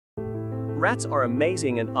Rats are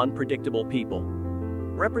amazing and unpredictable people.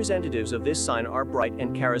 Representatives of this sign are bright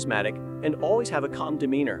and charismatic and always have a calm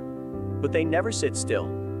demeanor, but they never sit still.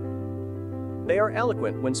 They are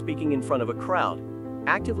eloquent when speaking in front of a crowd,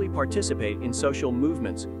 actively participate in social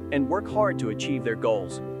movements, and work hard to achieve their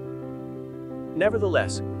goals.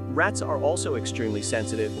 Nevertheless, rats are also extremely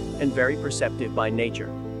sensitive and very perceptive by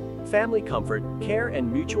nature. Family comfort, care,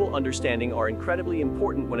 and mutual understanding are incredibly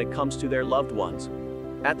important when it comes to their loved ones.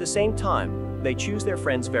 At the same time, they choose their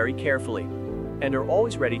friends very carefully and are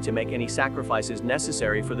always ready to make any sacrifices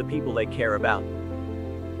necessary for the people they care about.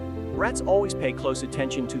 Rats always pay close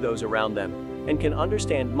attention to those around them and can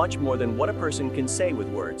understand much more than what a person can say with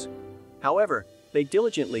words. However, they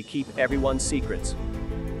diligently keep everyone's secrets.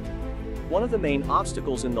 One of the main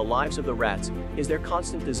obstacles in the lives of the rats is their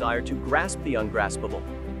constant desire to grasp the ungraspable.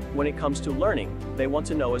 When it comes to learning, they want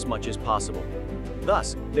to know as much as possible.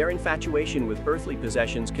 Thus, their infatuation with earthly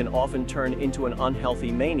possessions can often turn into an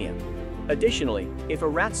unhealthy mania. Additionally, if a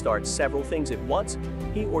rat starts several things at once,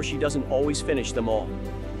 he or she doesn't always finish them all.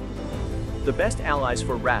 The best allies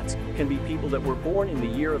for rats can be people that were born in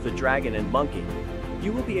the year of the dragon and monkey.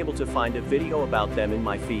 You will be able to find a video about them in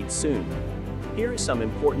my feed soon. Here is some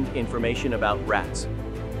important information about rats.